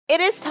It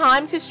is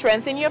time to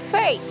strengthen your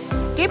faith,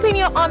 deepen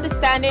your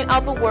understanding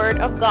of the Word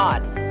of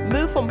God,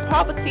 move from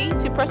poverty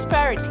to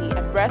prosperity,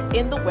 and rest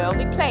in the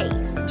wealthy place.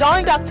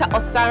 Join Dr.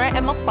 Osara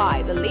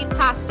Emafai, the lead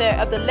pastor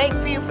of the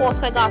Lakeview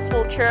Foursquare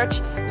Gospel Church,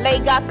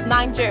 Lagos,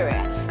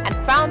 Nigeria, and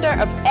founder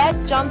of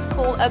Ed John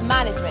School of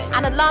Management,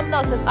 an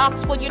alumnus of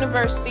Oxford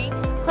University,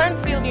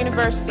 Cranfield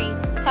University,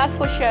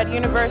 Hertfordshire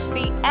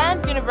University,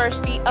 and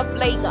University of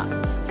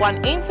Lagos, for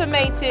an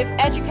informative,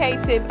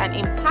 educative, and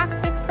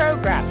impactful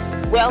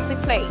program, Wealthy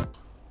Place.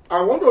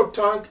 I want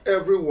to thank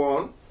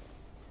everyone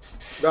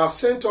that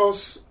sent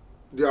us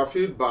their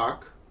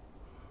feedback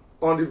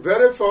on the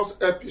very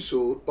first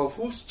episode of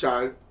Whose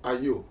Child Are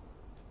You?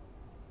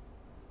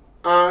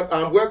 And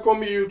I'm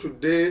welcoming you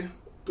today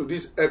to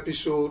this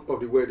episode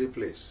of The Wealthy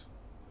Place.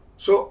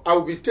 So I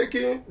will be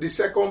taking the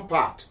second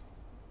part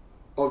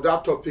of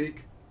that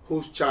topic,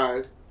 Whose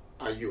Child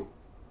Are You?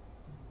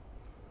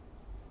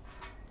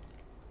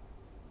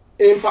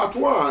 In part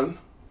one,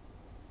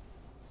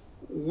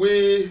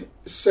 we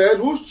said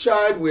whose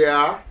child we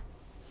are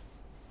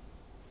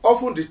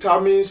often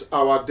determines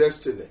our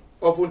destiny,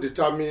 often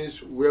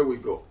determines where we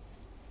go.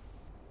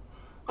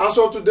 And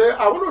so today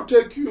I want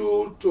to take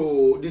you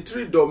to the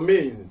three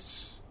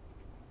domains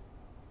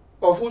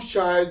of whose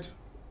child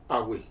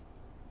are we.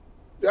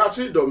 There are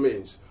three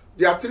domains.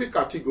 There are three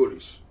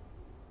categories.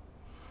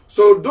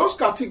 So those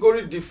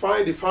categories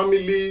define the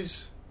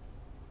families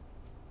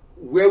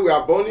where we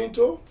are born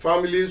into,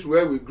 families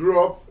where we grew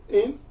up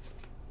in.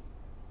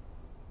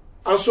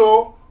 And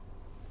so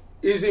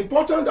it's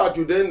important that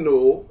you then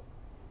know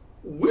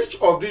which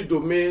of these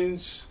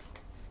domains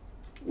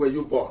were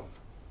you born.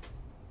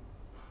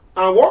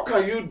 And what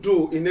can you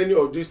do in any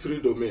of these three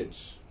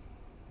domains?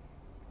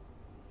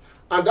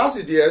 And that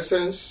is the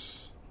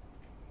essence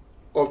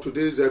of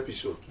today's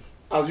episode.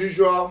 As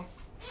usual,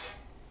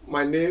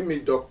 my name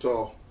is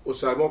Dr.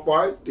 Osara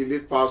Emafai, the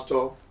lead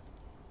pastor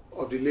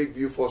of the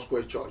Lakeview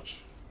Foursquare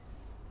Church.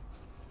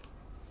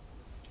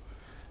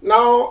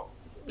 Now,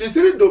 the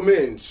three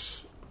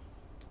domains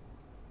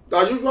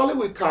that usually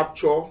we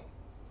capture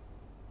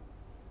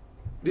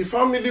the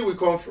family we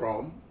come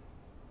from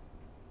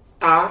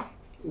are: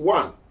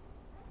 one,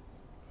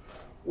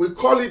 we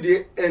call it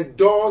the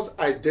endorsed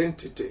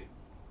identity.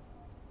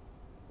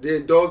 The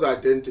endorsed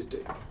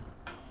identity.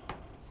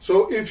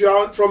 So if you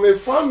are from a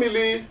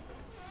family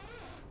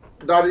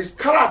that is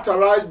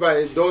characterized by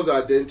endorsed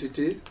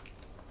identity,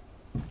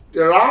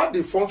 there are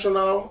the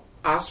functional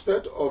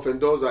aspect of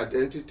endorsed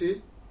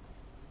identity,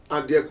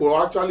 and there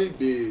could actually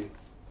be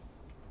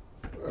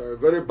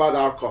very bad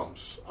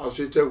outcomes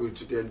associated with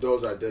the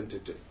endorsed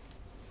identity.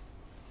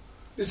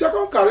 The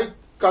second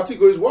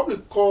category is what we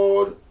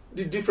call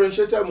the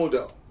differentiated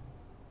model.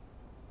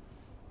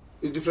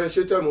 The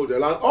differentiated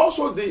model. And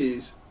also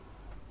these,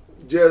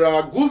 there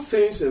are good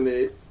things in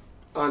it,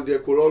 and there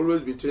could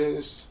always be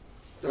things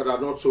that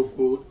are not so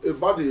good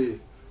about the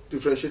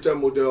differentiated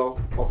model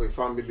of a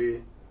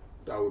family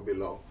that we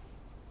belong.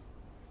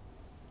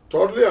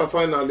 Thirdly and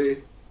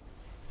finally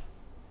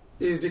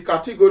is the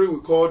category we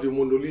call the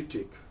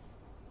monolithic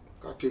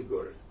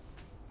category.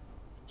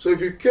 So if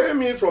you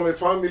came in from a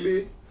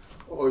family,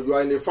 or you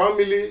are in a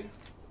family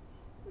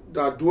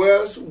that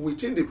dwells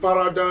within the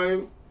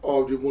paradigm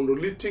of the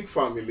monolithic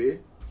family,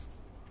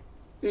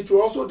 it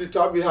will also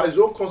determine, has its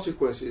own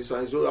consequences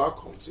and its own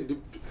outcomes.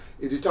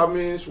 It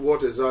determines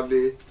what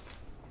exactly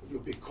you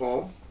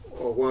become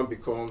or one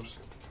becomes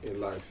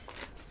in life.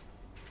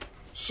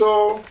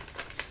 So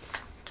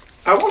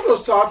I want to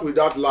start with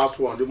that last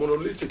one, the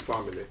monolithic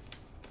family,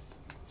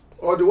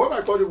 or what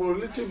I call the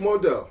monolithic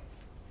model.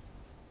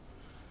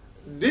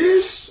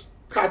 This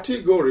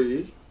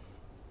category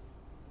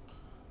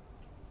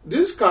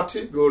is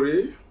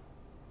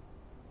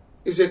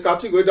a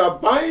category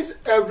that binds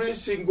every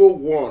single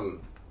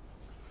one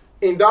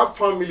in that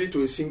family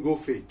to a single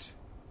fate.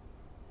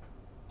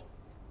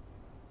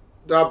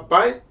 That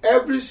binds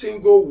every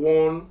single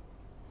one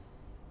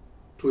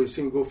to a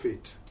single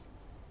fate.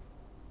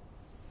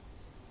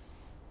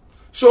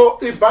 So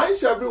it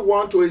binds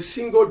everyone to a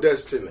single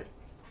destiny,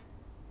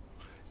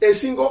 a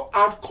single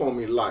outcome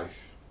in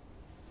life.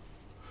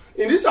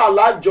 In this our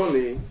life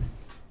journey,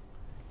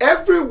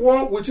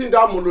 everyone within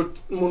that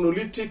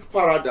monolithic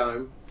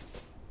paradigm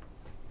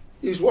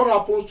is what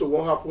happens to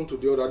one happens to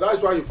the other.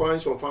 That's why you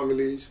find some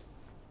families,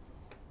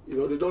 they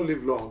don't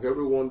live long.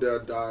 Everyone there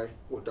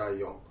will die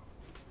young.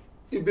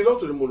 It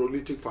belongs to the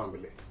monolithic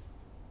family.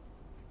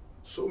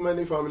 So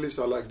many families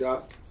are like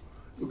that.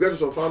 You get to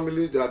some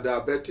families that are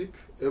diabetic.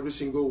 Every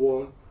single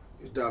one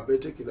is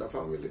diabetic in their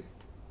family.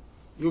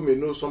 You may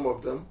know some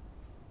of them.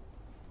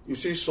 You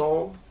see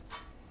some,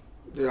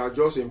 they are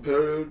just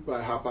imperiled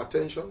by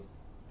hypertension.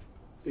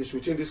 It's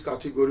within this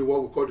category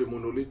what we call the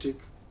monolithic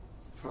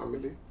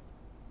family.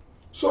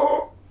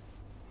 So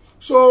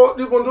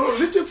the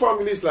monolithic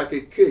family is like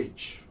a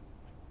cage.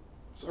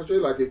 It's actually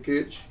like a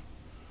cage,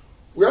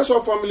 where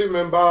some family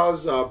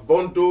members are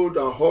bundled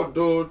and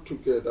huddled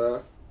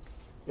together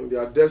in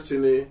their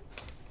destiny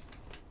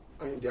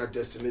and in their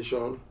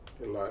destination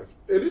in life.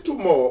 A little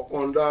more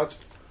on that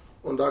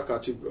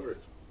category.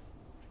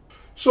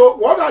 So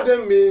what that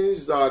then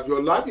means that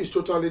your life is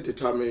totally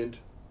determined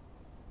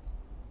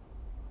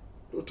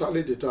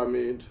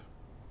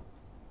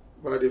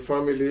by the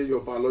family,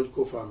 your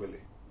biological family.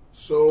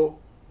 So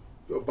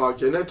your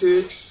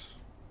biogenetics,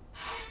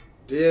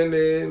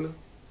 DNA,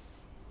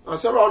 and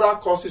several other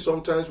causes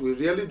sometimes we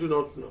really do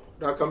not know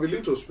that can be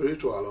linked to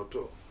spiritual or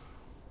to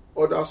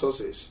other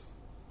sources.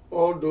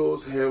 All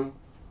those who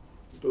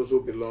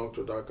belong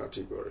to that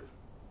category,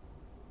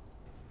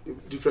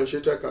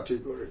 differentiated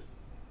category.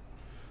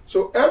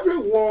 So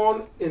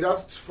everyone in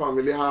that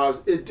family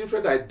has a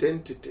different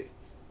identity.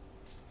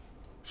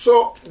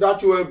 So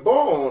that you were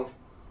born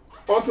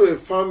onto a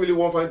family,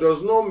 one family,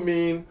 does not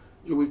mean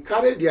you will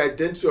carry the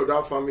identity of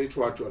that family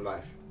throughout your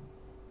life.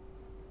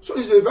 So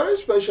it's a very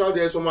special,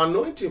 there's some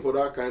anointing for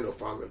that kind of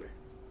family.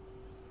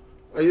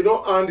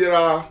 And there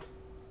are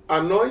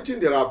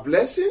anointing, there are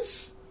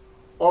blessings.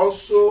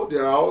 Also,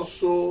 there are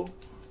also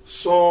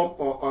some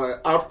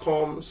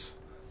outcomes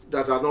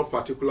that are not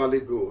particularly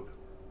good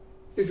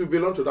if you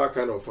belong to that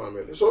kind of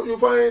family. So you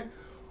find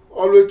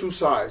always two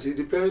sides. It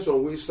depends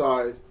on which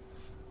side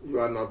you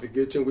are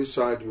navigating, which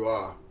side you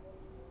are.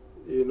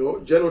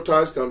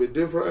 Genotypes can be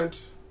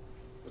different.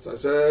 As I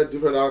said,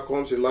 different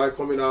outcomes in life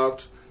coming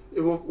out.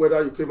 Even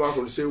whether you came out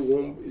from the same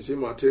womb is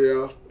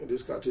immaterial in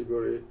this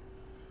category.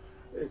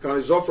 It can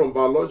result from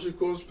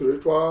biological,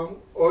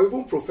 spiritual, or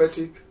even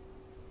prophetic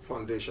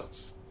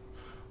foundations.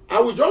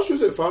 I will just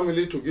use a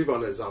family to give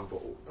an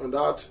example. And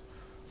that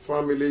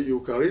family,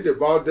 you can read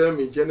about them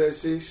in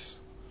Genesis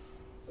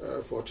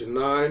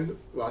 49,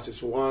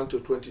 verses 1 to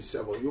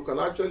 27. You can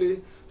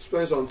actually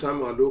spend some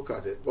time and look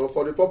at it. But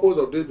for the purpose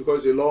of this,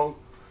 because it's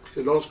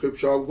a long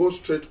scripture, I'll go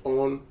straight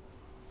on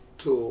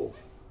to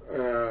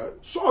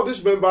some of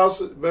these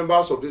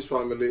members of this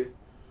family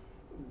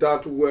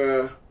that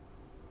were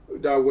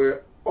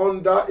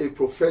under a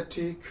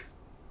prophetic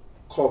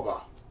cover,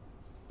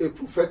 a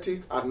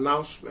prophetic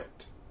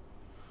announcement,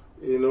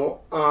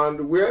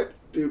 and where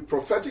the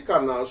prophetic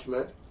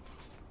announcement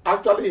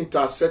actually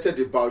intersected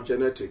the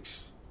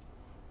biogenetics.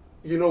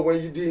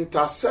 When the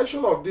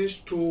intersection of these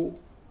two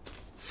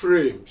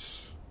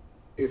frames,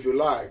 if you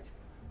like,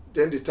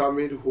 then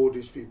determined who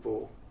these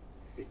people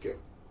became.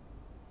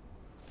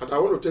 And I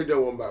want to take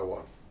them one by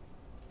one.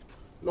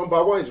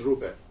 Number one is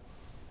Reuben.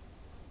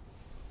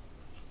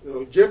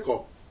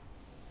 Jacob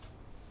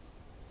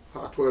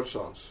had 12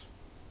 sons.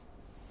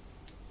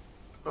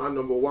 And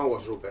number one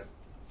was Reuben.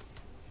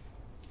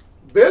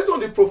 Based on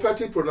the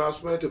prophetic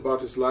pronouncement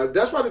about his life,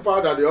 despite the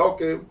fact that they all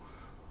came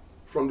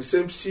from the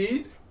same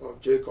seed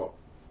of Jacob,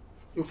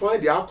 you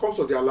find the outcomes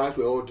of their lives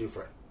were all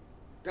different.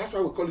 That's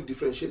why we call it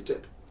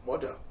differentiated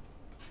model.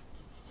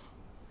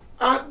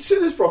 And see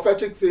this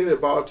prophetic thing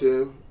about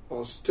him,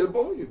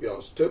 unstable, you'll be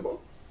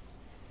unstable,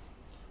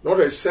 not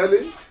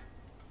excelling.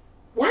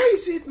 Why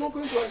is it not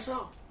going to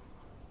excel?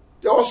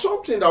 There was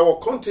something that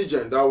was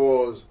contingent, that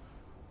was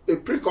a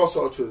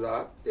precursor to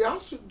that. It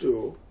has to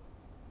do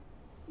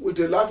with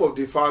the life of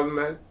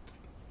defilement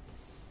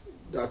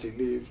that he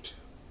lived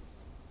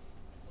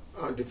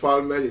and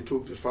defilement he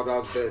took his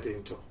father's bed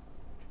into.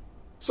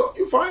 So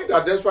you find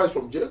that despite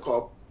from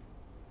Jacob,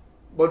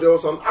 but there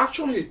was an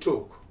action he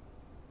took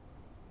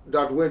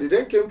that when they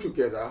then came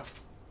together,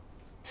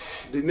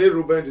 the name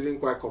Reuben didn't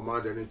quite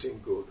command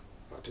anything good,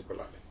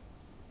 particularly.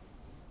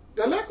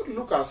 Then let's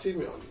look at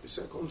Simeon, the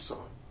second son.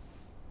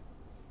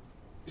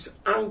 It's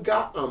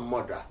anger and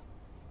murder.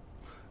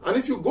 And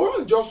if you go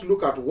and just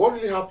look at what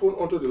really happened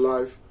unto the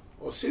life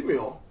of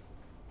Simeon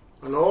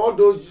and all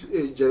those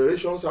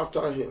generations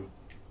after him,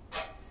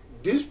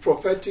 this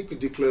prophetic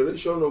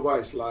declaration over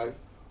his life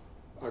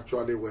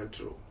actually went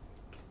through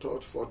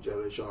third, fourth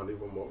generation, and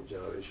even more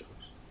generations.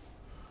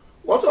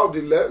 What of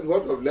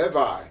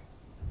Levi?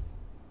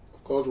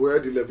 Of course, where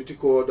the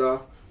Levitical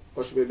order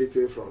ultimately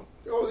came from.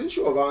 There was an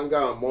issue of anger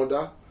and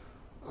murder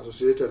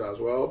associated as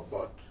well,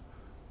 but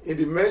in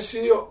the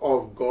mercy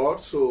of God,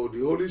 so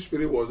the Holy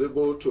Spirit was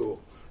able to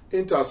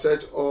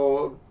intercept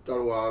all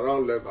that were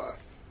around Levi,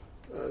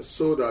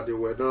 so that they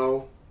were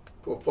now,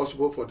 it was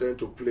possible for them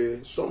to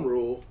play some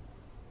role,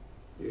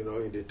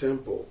 in the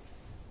temple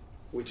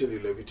within the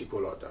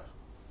Levitical order.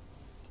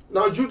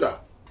 Now Judah,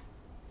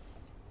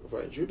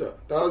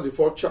 that's the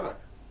fourth child.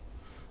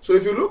 So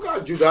if you look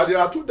at Judah, there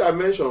are two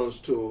dimensions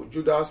to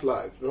Judah's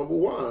life. Number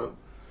one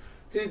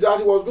is that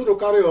he was going to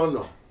carry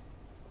honor.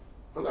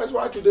 And that's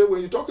why today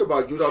when you talk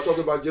about Judah, talk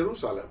about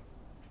Jerusalem.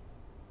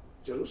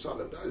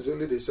 That is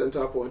only the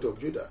center point of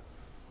Judah.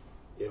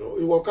 He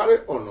will carry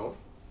honor,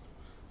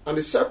 and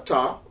the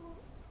scepter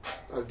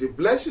and the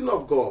blessing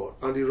of God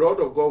and the rod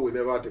of God will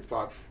never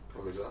depart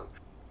from his hand.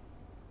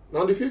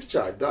 Now the fifth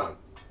child, Dan.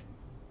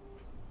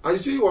 And you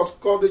see, he was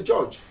called the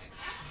judge.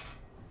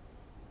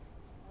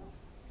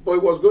 But he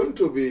was going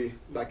to be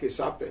like a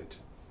serpent.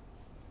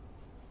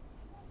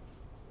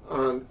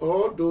 And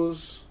all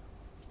those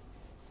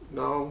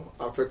now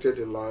affected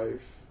the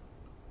life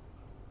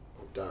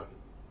of Dan.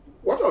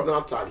 What of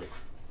Naphtali?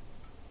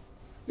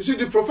 You see,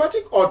 the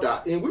prophetic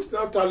order in which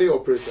Naphtali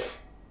operated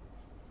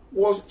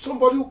was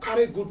somebody who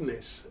carried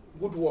goodness,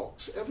 good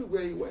works,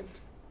 everywhere he went.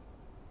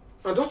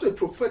 And that's a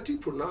prophetic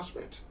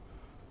pronouncement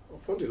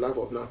upon the life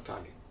of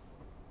Naphtali.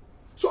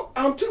 So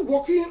I'm still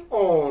working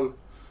on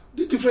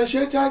the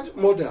differentiated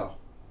model.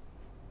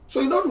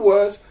 So in other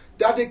words,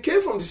 that they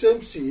came from the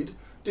same seed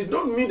did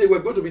not mean they were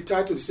going to be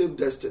tied to the same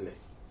destiny.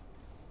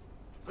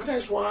 And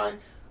that's why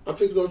I'm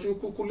taking on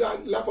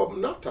the life of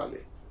Naphtali.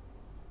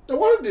 The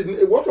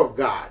word of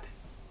God,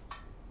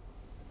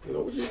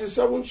 which is the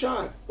seventh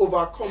child,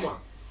 overcomer.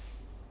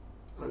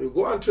 And you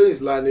go and train his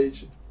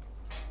lineage,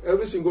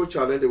 every single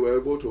challenge they were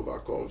able to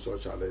overcome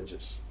such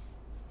challenges.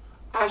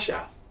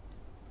 Asher.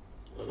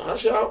 And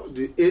Asher,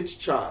 the eighth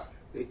child,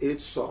 the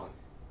eighth son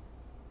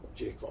of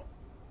Jacob.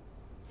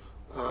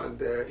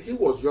 And he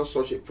was just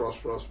such a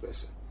prosperous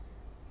person.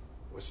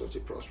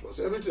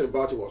 Everything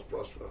about it was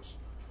prosperous.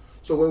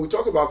 So when we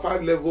talk about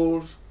 5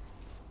 levels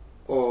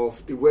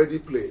of the wealthy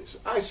place,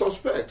 I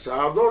suspect,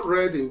 I have not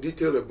read in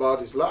detail about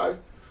his life,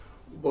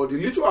 but the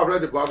little I've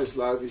read about his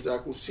life is I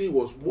could see he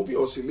was moving,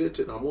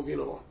 oscillating and moving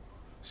on,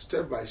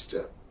 step by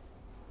step,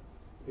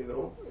 in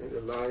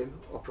the line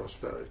of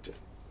prosperity.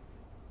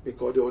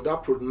 Because there was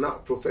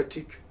that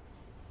prophetic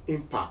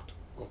impact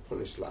upon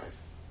his life,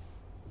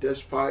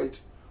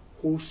 despite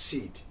whose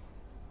seed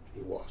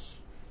he was.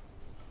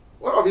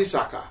 What of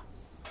Issachar?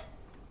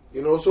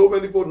 So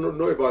many people don't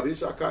know about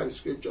Issachar in the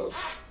scriptures,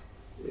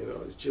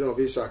 the children of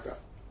Issachar.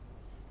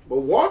 But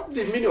what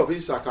the meaning of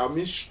Issachar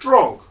means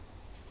strong.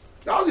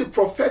 That was the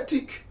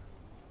prophetic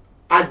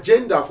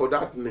agenda for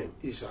that name,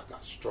 Issachar,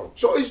 strong.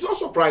 So it's not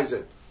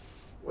surprising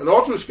when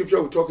all through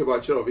scripture we talk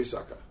about children of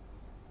Issachar.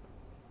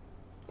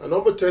 And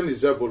number 10 is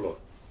Zebulun.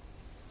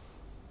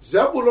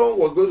 Zebulun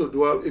was going to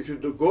dwell, if you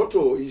go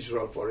to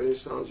Israel, for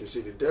instance, you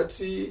see the Dead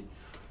Sea,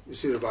 you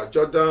see River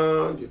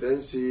Jordan, you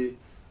then see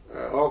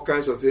all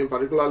kinds of things,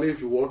 particularly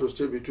if you want to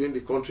stay between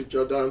the country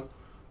Jordan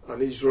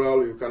and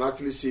Israel, you can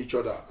actually see each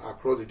other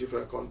across the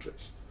different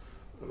countries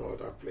and all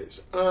that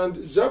place. And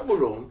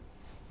Zebulun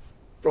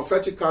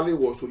prophetically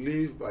was to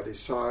live by the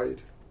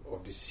side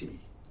of the sea.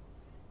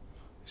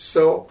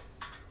 So,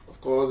 of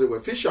course, they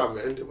were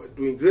fishermen, they were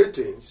doing great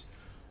things,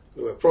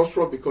 they were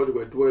prosperous because they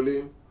were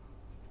dwelling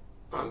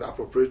and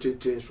appropriating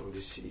things from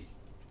the sea.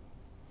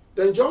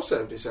 Then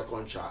Joseph, the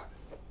second child.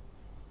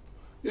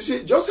 You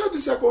see, Joseph,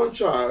 the second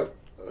child,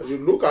 you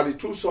look at the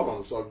 2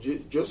 sons of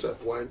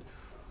Joseph when,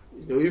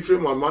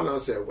 Ephraim and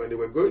Manasseh, when they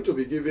were going to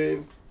be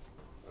given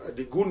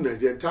the goodness,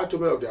 the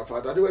entitlement of their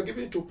father, they were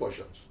given 2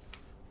 portions.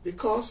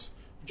 Because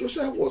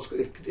Joseph was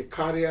the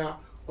carrier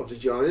of the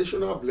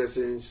generational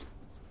blessings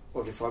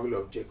of the family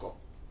of Jacob.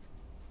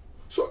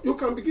 So you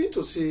can begin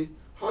to see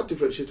how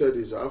differentiated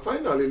these are. And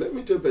finally, let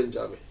me take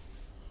Benjamin.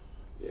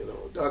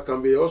 That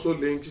can be also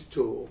linked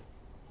to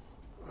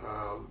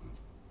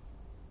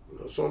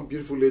some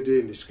beautiful lady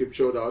in the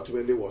scripture that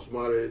ultimately was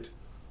married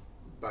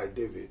by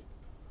David.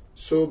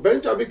 So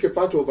Benjamin came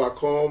to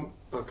overcome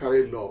and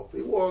carry love.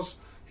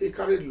 He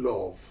carried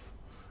love.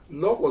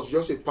 Love was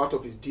just a part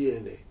of his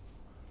DNA.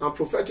 And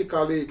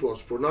prophetically it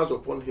was pronounced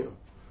upon him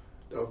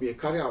there will be a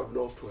carrier of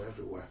love to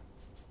everywhere.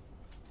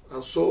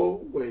 And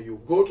so when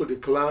you go to the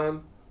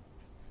clan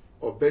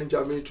of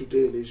Benjamin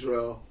today in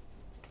Israel,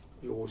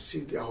 you will see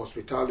their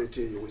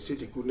hospitality, you will see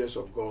the goodness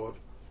of God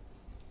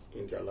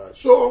in their lives.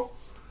 So,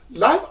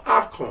 life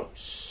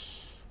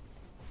outcomes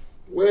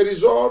were a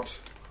result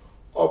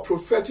of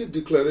prophetic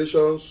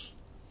declarations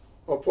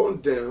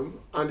upon them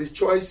and the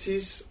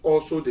choices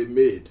also they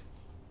made.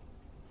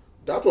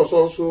 That was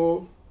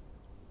also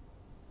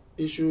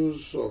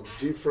issues of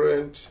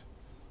different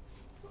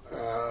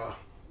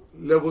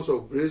levels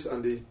of grace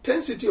and the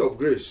intensity of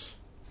grace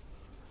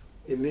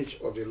in each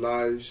of the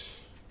lives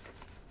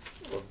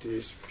of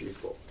these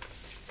people.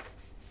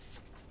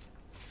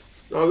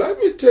 Now let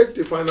me take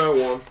the final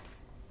one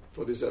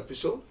for this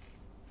episode,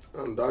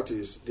 and that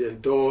is the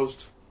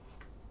endorsed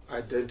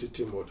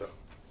identity model.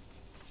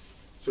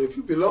 So if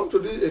you belong to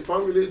a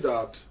family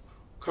that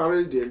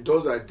carries the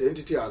endorsed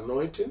identity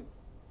anointing,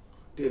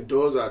 the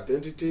endorsed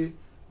identity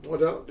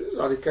model, these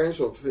are the kinds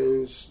of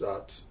things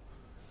that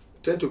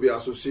tend to be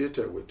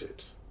associated with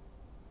it.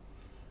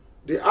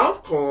 The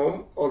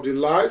outcome of the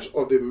lives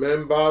of the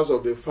members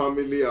of the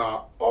family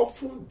are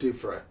often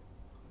different,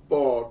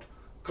 but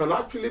can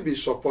actually be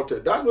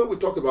supported. That's when we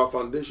talk about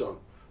foundation.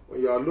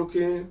 When you are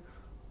looking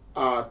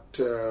at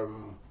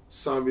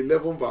Psalm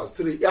 11 verse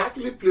 3, it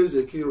actually plays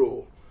a key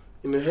role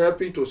in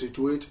helping to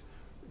situate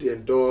the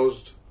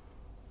endorsed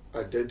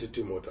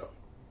identity model.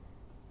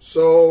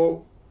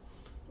 So,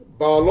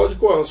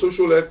 biological and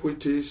social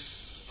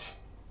equities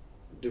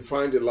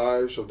define the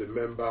lives of the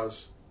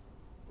members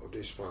of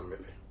this family.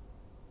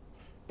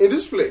 In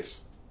this place,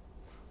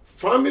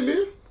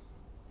 family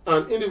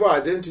and individual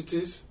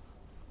identities,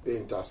 they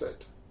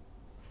intersect.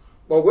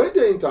 But when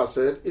they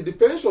intersect, it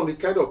depends on the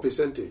kind of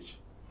percentage.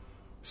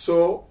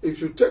 So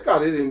if you take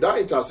at it in that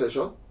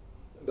intersection,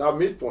 that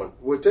midpoint,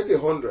 we'll take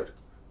 100,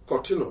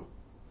 continuum,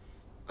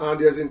 and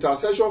there's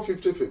intersection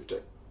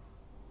 50-50.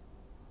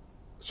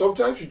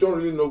 Sometimes you don't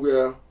really know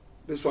where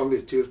this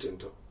family tilts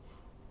into.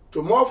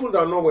 To more often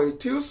than not, when it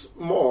tilts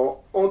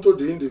more onto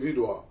the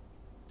individual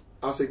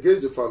as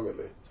against the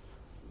family,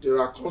 there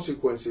are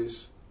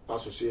consequences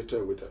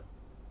associated with them.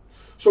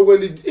 So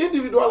when the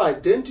individual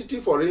identity,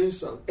 for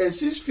instance,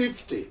 exceeds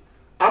 50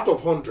 out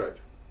of 100,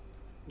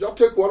 just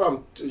take what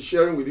I'm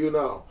sharing with you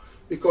now,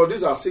 because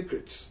these are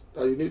secrets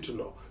that you need to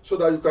know, so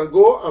that you can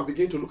go and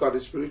begin to look at the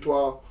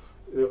spiritual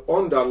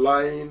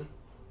underlying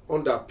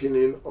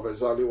underpinning of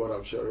exactly what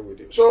I'm sharing with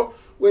you. So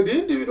when the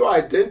individual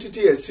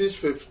identity exceeds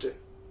 50,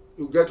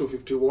 you get to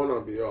 51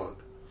 and beyond,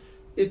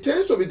 it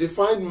tends to be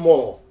defined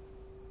more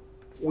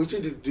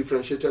within the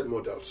differentiated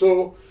model.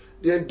 So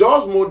the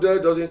endorsed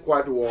model doesn't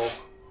quite work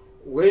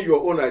when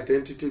your own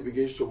identity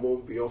begins to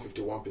move beyond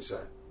 51%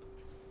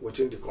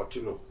 within the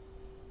continuum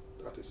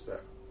that is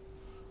there.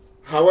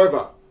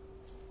 However,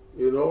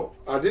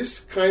 at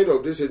this kind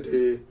of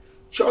the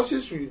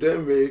choices you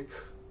then make,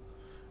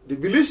 the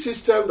belief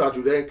system that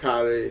you then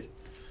carry,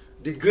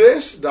 the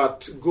grace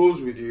that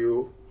goes with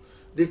you,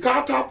 the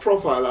character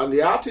profile and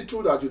the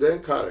attitude that you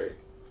then carry,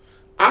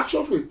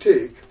 actions we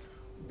take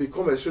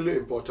become extremely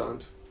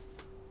important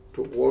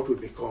to what we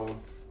become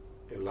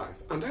in life.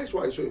 And that is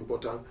why it's so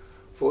important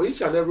for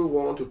each and every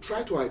one to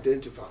try to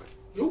identify.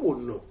 You will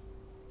know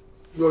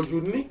your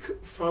unique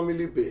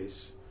family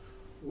base,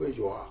 where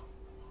you are.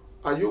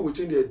 Are you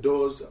within the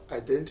endorsed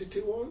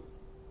identity one?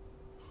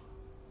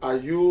 Are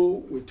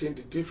you within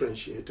the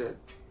differentiated?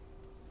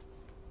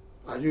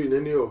 Are you in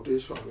any of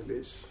these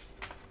families?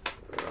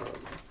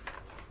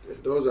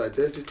 Endorsed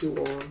identity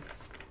one,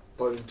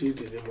 or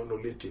indeed in the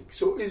monolithic?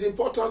 So it's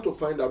important to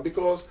find out,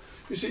 because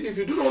you see, if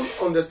you do not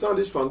understand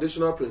these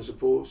foundational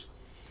principles,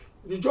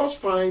 you just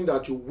find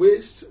that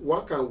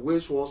one can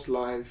waste one's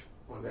life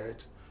on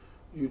earth.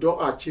 You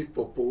don't achieve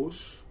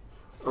purpose,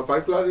 and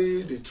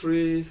particularly the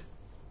three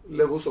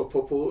levels of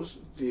purpose,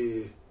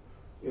 the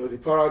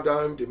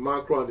paradigm, the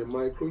macro and the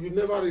micro, you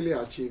never really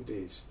achieve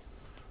this.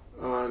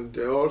 And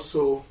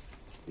also,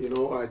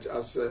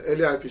 as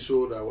earlier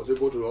episode, I was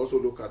able to also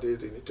look at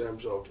it in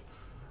terms of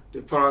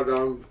the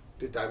paradigm,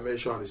 the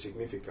dimension, and the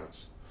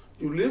significance.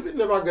 You really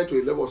never get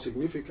to a level of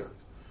significance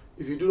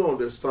if you do not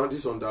understand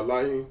these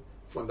underlying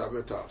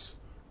fundamentals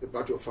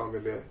about your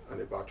family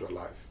and about your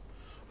life.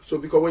 So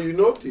because when you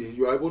know this,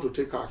 you are able to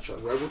take action,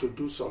 you are able to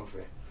do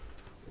something.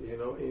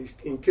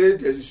 In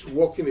case there is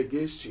working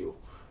against you,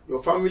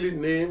 your family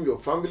name, your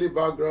family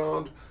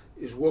background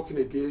is working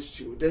against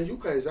you, then you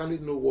can exactly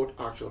know what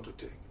action to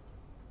take.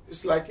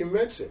 It's like in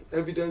medicine,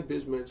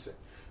 evidence-based medicine.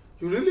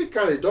 You really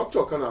a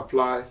doctor can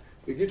apply,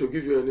 begin to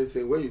give you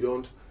anything when he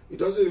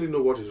doesn't really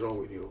know what is wrong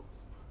with you.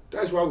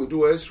 That's why we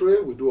do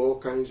X-ray, we do all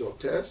kinds of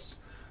tests.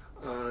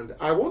 And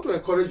I want to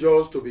encourage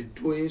us to be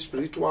doing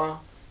spiritual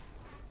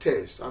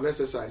tests and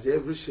exercise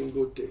every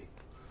single day,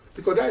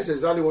 because that is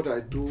exactly what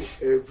I do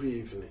every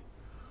evening.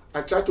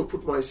 I try to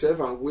put myself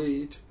and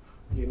wait,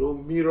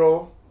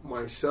 mirror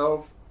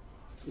myself,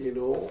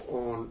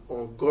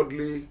 on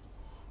godly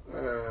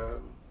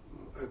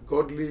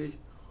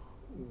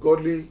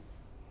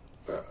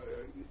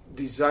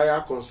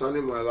desire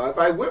concerning my life.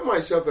 I weigh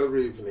myself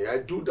every evening. I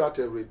do that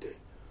every day.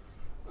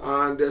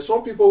 And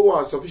some people who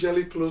are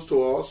sufficiently close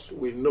to us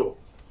will know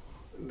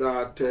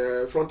that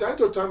from time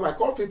to time I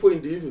call people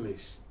in the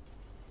evenings.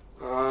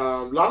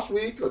 Last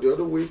week or the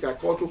other week I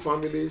called two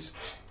families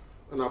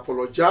and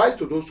apologized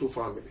to those two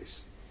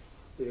families.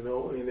 In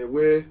a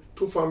way,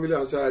 two families,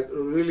 I said,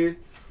 really,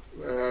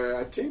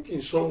 I think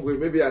in some way,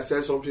 maybe I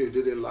said something you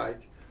didn't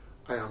like.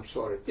 I am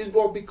sorry. It's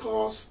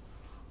because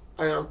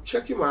I am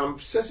I'm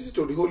sensitive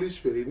to the Holy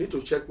Spirit. I need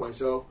to check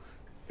myself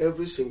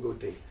every single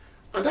day.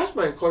 And that's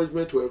my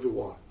encouragement to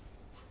everyone.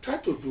 Try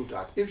to do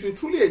that. If you're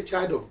truly a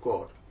child of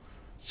God,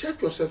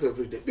 check yourself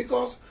every day,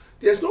 because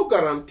there's no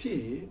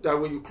guarantee that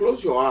when you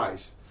close your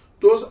eyes,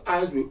 those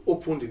eyes will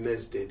open the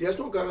next day. There's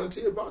no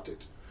guarantee about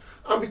it.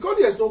 And because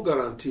there's no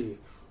guarantee,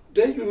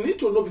 then you need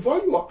to know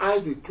before your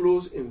eyes will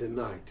close in the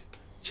night,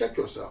 check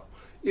yourself.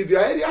 If there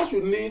are areas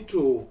you need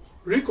to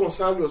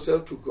reconcile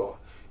yourself to God,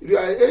 if there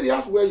are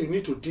areas where you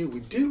need to deal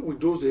with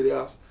those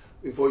areas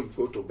before you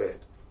go to bed.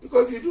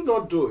 Because if you do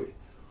not do it,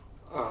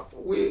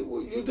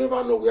 you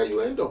never know where you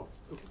end up.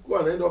 You go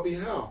and end up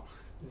in hell,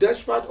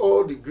 despite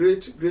all the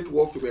great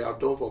work you may have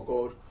done for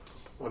God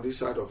on this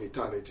side of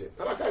eternity.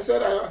 And like I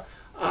said, I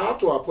had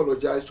to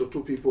apologize to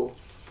two people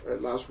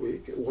last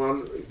week.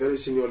 One, a very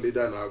senior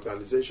leader in our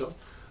organization,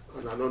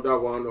 and another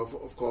one,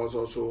 of course,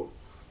 also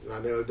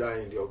an elder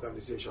in the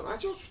organization. I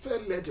just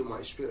felt led in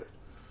my spirit,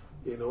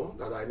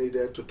 that I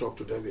needed to talk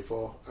to them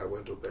before I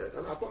went to bed,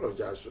 and I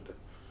apologized to them.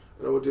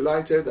 And I was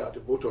delighted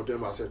that both of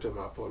them accepted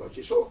my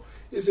apology. So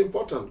it's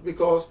important,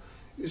 because,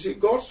 you see,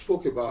 God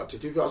spoke about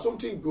it. If you have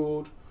something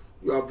good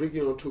you are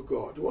bringing unto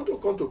God, you want to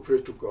come to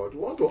pray to God, you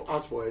want to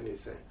ask for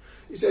anything.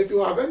 He said, if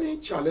you have any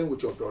challenge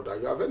with your brother,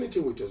 you have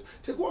anything with us,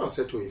 say, go and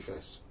settle it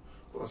first.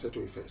 Go and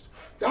settle it first.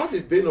 That's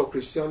the bane of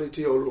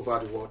Christianity all over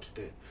the world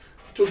today.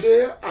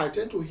 Today, I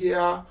tend to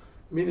hear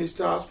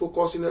ministers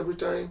focusing every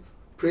time,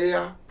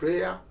 prayer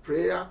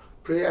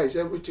is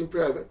everything,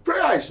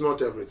 prayer is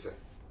not everything.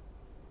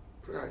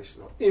 Prayer is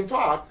not. In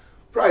fact,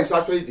 prayer is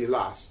actually the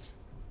last.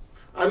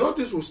 I know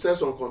this will stir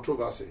some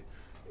controversy.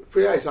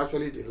 Prayer is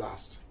actually the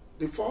last.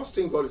 The first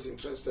thing God is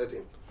interested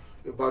in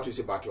about is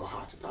about your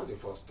heart. That's the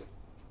first thing.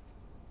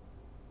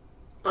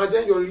 And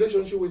then your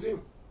relationship with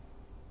him.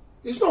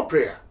 It's not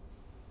prayer.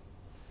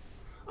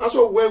 And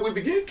so when we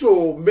begin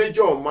to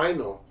major or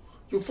minor,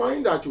 you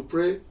find that you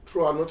pray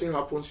through and nothing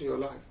happens in your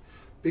life.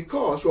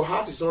 Because your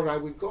heart is not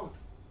right with God.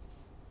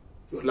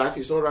 Your life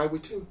is not right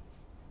with him.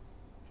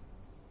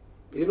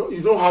 You know,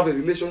 you don't have a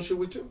relationship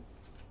with him.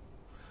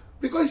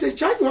 Because it's a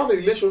child you have a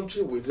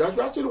relationship with that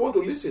you actually want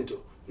to listen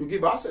to. You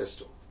give access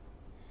to.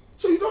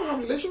 So you don't have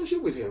a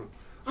relationship with him.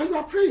 And you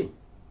are praying.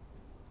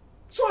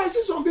 So I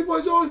see some people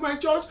say, oh, in my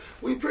church,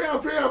 we pray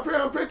and pray and pray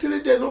and pray till the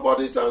day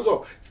nobody stands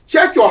up.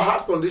 Check your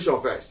heart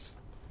condition first.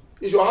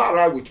 Is your heart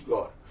right with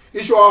God?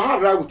 Is your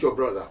heart right with your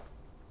brother?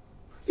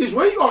 It's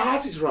when your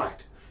heart is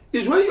right.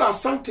 It's when you are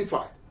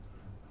sanctified.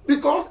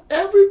 Because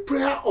every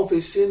prayer of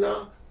a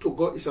sinner to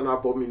God is an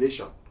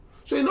abomination.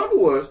 So in other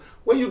words,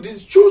 when you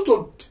choose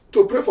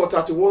to pray for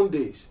 31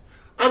 days,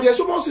 and there's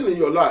so much sin in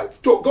your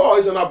life, to God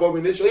is an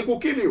abomination. It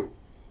could kill you.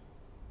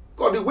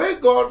 Because the way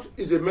God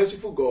is a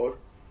merciful God,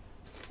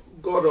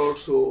 God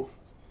also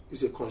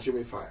is a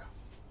consuming fire.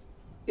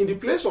 In the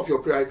place of your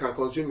prayer, it can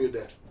consume you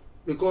there.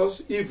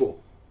 Because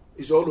evil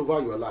is all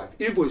over your life.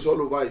 Evil is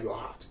all over your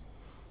heart.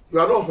 You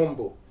are not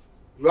humble.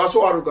 You are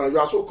so arrogant. You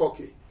are so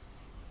cocky.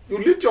 You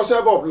lift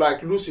yourself up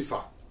like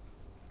Lucifer.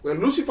 When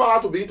Lucifer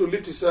had to begin to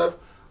lift himself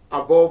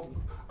above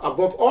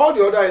all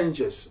the other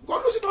angels.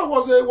 Because Lucifer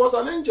was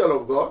an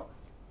angel of God.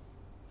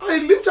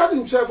 And he lifted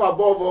himself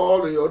above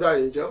all the other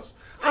angels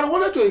and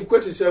wanted to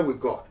equate himself with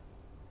God.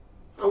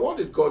 And what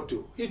did God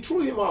do? He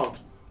threw him out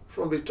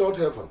from the third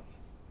heaven.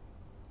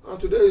 And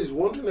today he's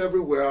wandering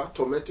everywhere,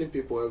 tormenting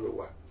people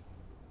everywhere.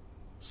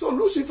 So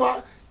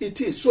Lucifer it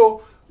is.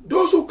 So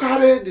those who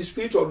carry the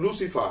spirit of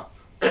Lucifer,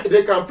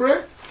 they can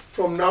pray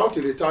from now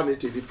till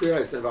eternity. The prayer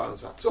is never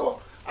answered.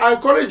 So I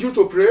encourage you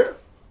to pray.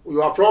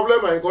 You have a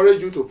problem, I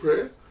encourage you to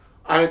pray.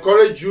 I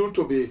encourage you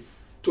to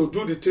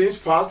do the things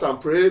fast and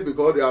pray,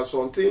 because there are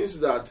some things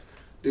that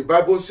the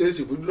Bible says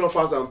if we do not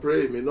fast and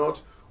pray, we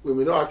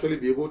may not actually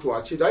be able to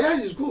achieve that.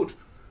 Yeah, it's good.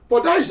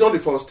 But that is not the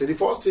first thing. The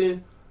first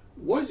thing,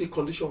 what is the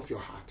condition of your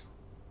heart?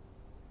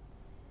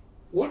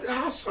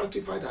 How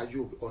sanctified are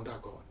you under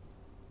God?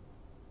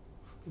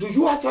 Do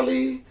you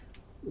actually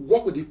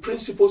work with the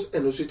principles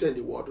enunciated in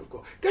the Word of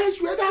God? That's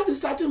a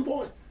certain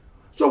point.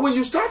 So when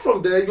you start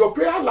from there, your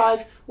prayer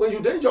life, when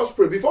you then just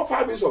pray, before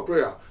 5 minutes of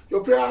prayer,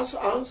 your prayers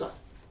are answered.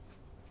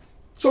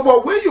 So,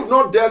 but when you've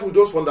not dealt with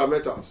those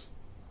fundamentals,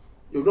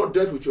 you've not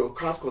dealt with your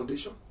heart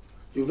condition,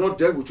 you've not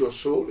dealt with your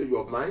soul,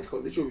 your mind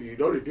condition, you've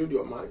not renewed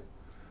your mind,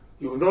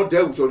 you've not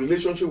dealt with your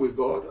relationship with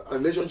God, a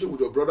relationship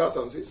with your brothers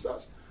and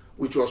sisters,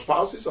 with your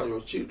spouses and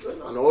your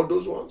children and all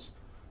those ones,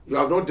 you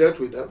have not dealt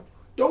with them,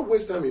 don't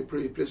waste time in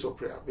place of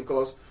prayer,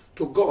 because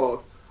to God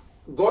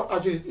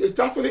it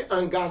actually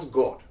angers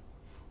God.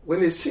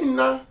 When a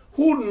sinner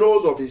who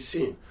knows of his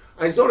sin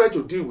and is not ready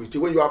to deal with it,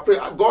 when you are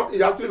praying,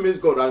 it actually makes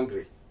God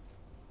angry.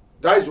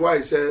 That is why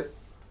he said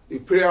the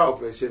prayer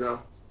of a sinner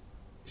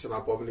is an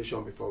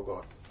abomination before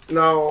God.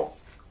 Now,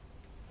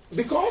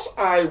 because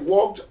I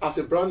worked as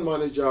a brand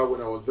manager when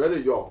I was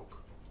very young,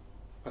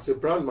 as a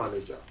brand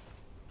manager,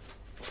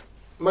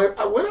 when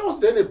I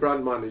was then a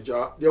brand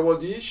manager, there was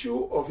the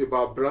issue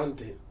about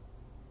branding.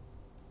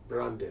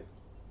 Branding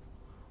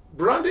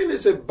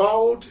is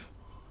about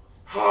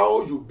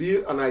how you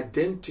build an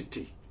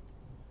identity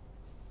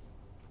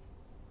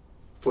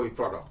for a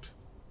product.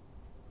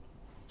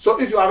 So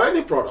if you have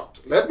any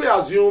product, let me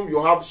assume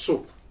you have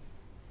soap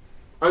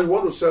and you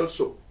want to sell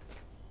soap.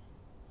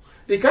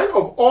 The kind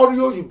of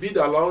Oreo you build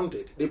around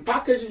it, the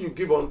packaging you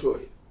give onto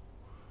it,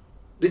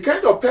 the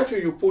kind of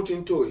perfume you put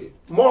into it,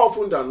 more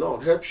often than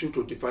not, helps you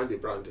to define the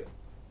branding.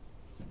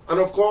 And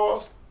of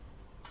course,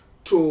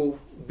 to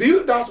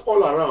build that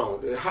all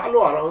around, a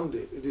halo around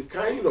it, the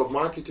kind of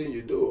marketing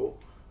you do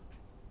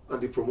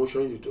and the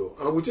promotion you do.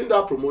 And within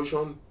that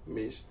promotion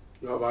means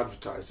you have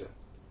advertising.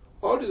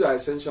 All these are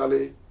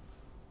essentially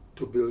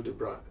to build the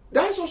brand.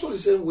 That's also the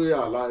same way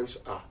our lives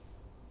are.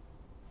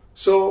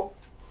 So,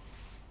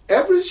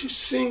 every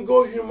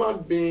single human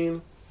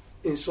being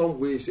in some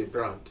way is a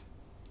brand.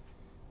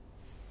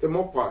 A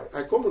Mopai,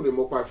 I come from the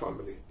Mopai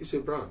family, it's a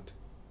brand.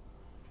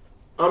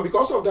 And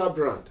because of that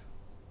brand,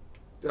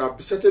 there are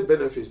certain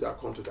benefits that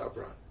come to that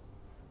brand.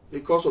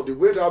 Because of the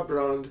way that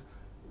brand,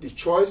 the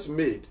choice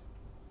made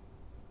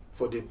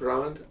for the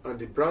brand, and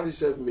the brand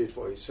itself made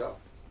for itself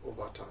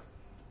over time.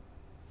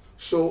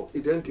 So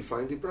it then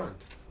defined the brand.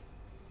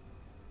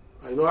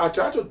 I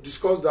try to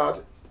discuss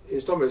that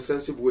in some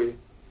extensive way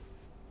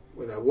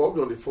when I worked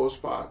on the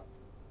first part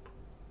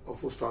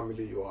of whose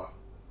family you are.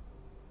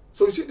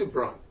 So you see the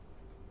brand.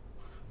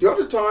 The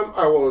other time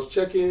I was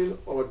checking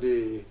on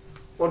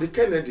the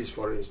Kennedys,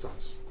 for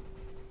instance.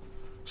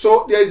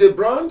 So there is a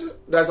brand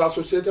that's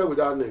associated with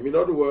that name. In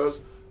other words,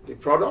 the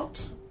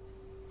product,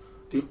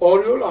 the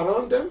aureole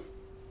around them,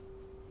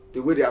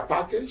 the way they are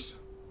packaged,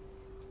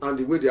 and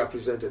the way they are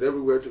presented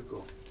everywhere to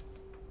go.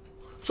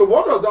 So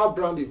what does that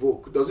brand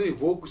evoke? Does it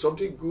evoke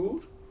something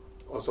good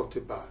or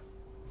something bad?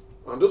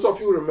 And those of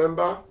you who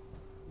remember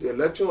the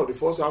election of the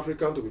first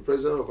African to be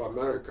president of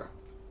America,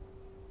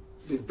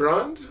 the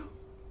brand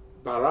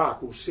Barack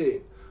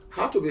Hussein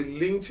had to be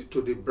linked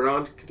to the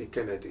brand the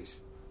Kennedys.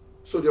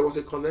 So there was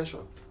a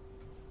connection.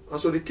 And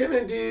so the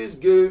Kennedys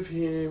gave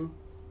him,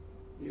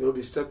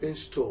 the stepping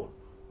stone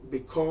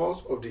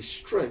because of the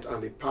strength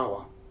and the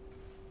power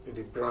in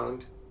the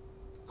brand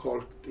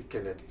called the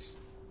Kennedys.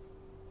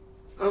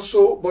 And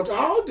so, but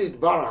how did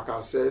Barack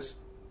assess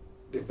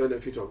the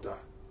benefit of that?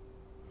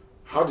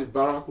 How did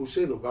Barack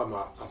Hussein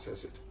Obama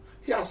assess it?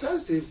 He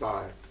assessed it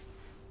by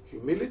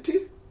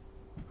humility.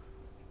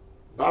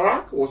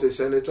 Barack was a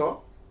senator.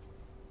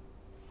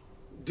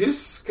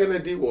 This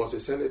Kennedy was a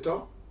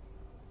senator.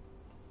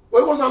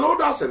 Well, he was an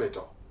older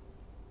senator.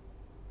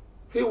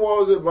 He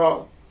was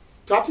about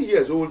 30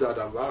 years older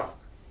than Barack.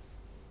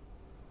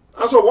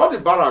 And so what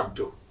did Barack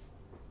do?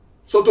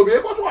 So to be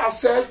able to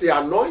assess the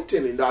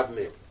anointing in that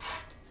name,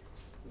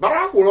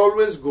 Barack will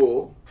always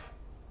go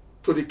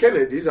to the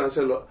Kennedys and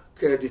say, look,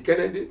 the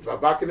Kennedy,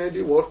 Baba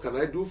Kennedy, what can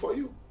I do for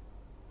you?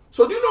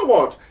 So do you know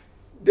what?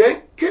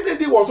 Then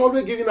Kennedy was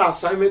always giving an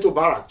assignment to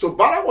Barack. So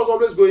Barack was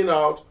always going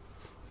out,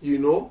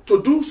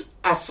 to do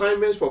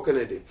assignments for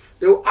Kennedy.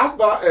 They will ask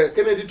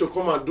Kennedy to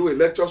come and do a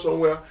lecture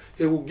somewhere.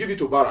 He will give it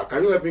to Barack.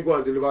 Can you help me go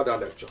and deliver that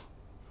lecture?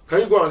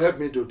 Can you go and help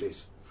me do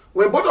this?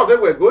 When both of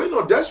them were going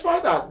on,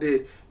 despite that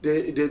they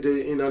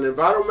in an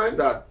environment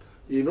that,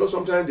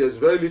 sometimes there's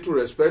very little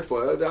respect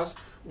for elders,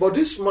 but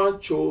this man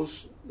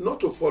chose not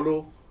to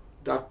follow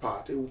that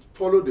path. He would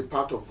follow the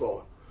path of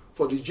God.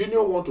 For the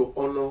junior one to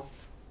honor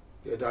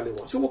the elderly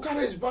one. So he will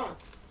carry his back.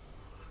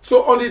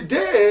 So on the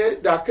day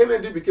that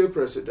Kennedy became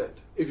president,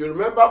 if you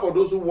remember, for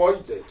those who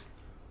watched it,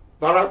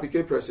 Barack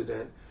became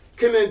president,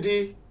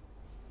 Kennedy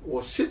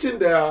was sitting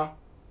there,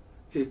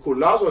 he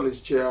collapsed on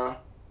his chair,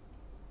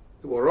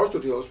 he was rushed to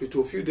the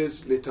hospital. A few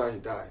days later, he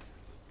died.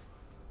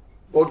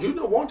 But do you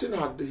know one thing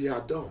he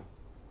had done?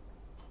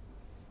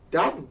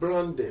 That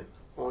branding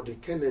on the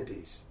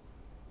Kennedys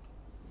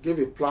gave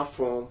a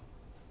platform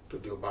to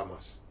the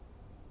Obamas.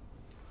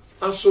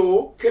 And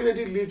so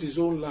Kennedy lived his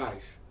own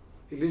life.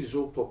 He lived his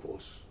own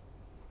purpose.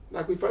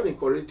 Like we find in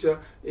Corinthians,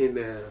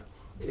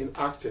 in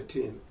Acts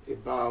 13,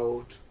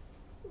 about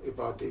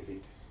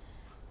David.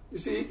 You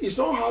see, it's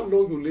not how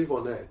long you live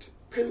on earth.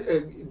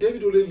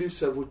 David only lived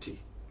 70,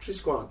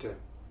 10.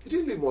 He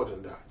didn't live more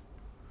than that.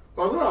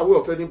 I'm not aware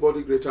of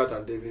anybody greater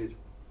than David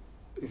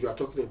if you are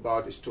talking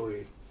about the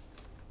story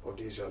of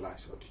the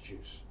Israelites or the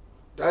Jews.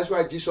 That's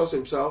why Jesus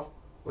himself,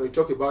 when you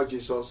talk about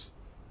Jesus,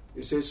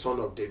 you say son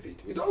of David.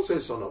 You don't say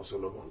son of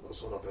Solomon or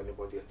son of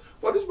anybody else.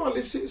 But this man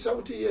lived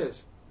 70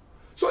 years.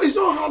 So it's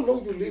not how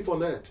long you live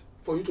on earth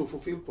for you to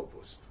fulfill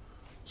purpose.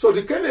 So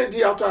the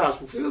Kennedy, after he has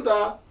fulfilled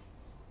that,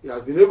 he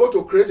has been able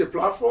to create a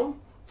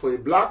platform for a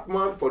black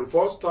man for the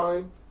first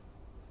time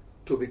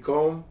to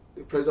become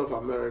the president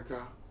of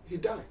America. He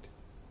died.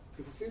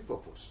 He fulfilled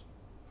purpose.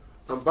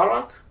 And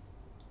Barack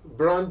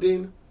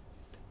branding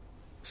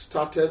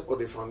started on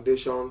the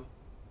foundation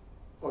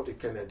of the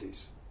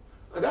Kennedys.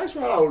 And that's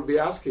why I will be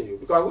asking you,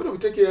 because I'm going to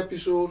be taking an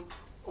episode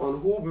on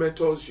who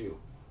mentors you.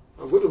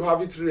 I'm going to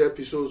have 3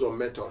 episodes on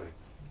mentoring.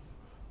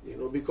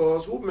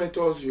 Because who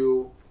mentors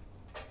you,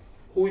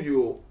 who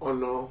you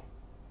honor,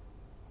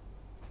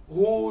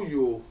 who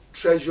you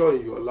treasure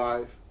in your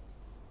life,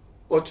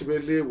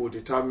 ultimately will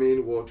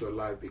determine what your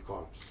life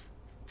becomes.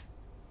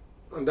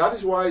 And that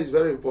is why it's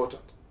very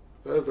important,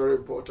 very, very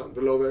important,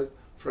 beloved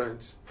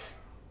friends,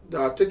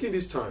 that taking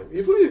this time,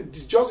 even if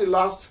it's just the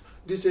last,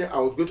 this year I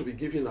was going to be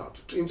giving out.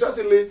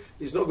 Interestingly,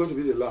 it's not going to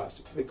be the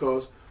last,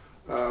 because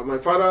my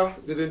father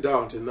didn't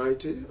die until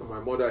 90 and my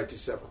mother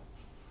 87.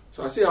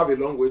 So I still have a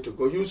long way to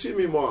go. You'll see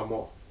me more and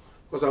more,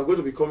 because I'm going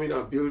to be coming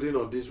and building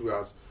on this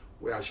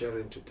we are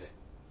sharing today.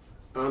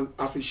 And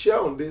as we share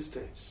on these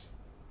things,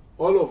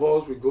 all of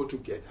us will go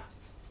together.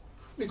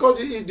 Because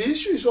the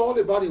issue is all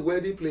about the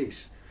wedding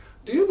place.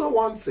 Do you know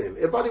one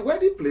thing about the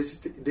wedding place?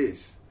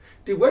 This.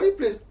 The wedding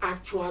place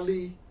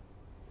actually,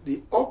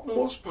 the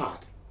utmost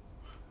part,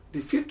 the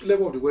 5th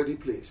level of the wedding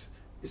place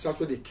is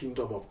actually the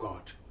kingdom of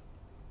God.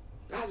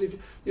 That's if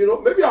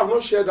maybe I've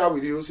not shared that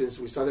with you since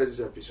we started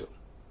this episode.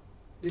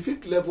 The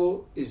 5th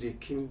level is the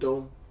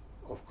kingdom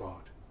of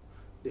God,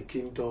 the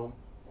kingdom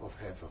of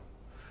heaven.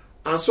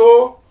 And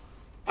so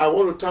I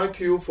want to thank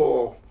you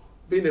for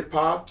being a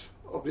part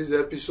of this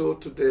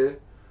episode today.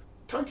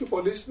 Thank you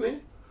for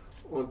listening.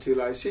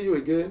 Until I see you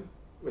again,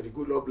 may the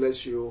good Lord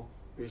bless you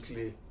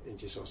richly in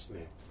Jesus'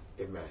 name.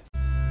 Amen.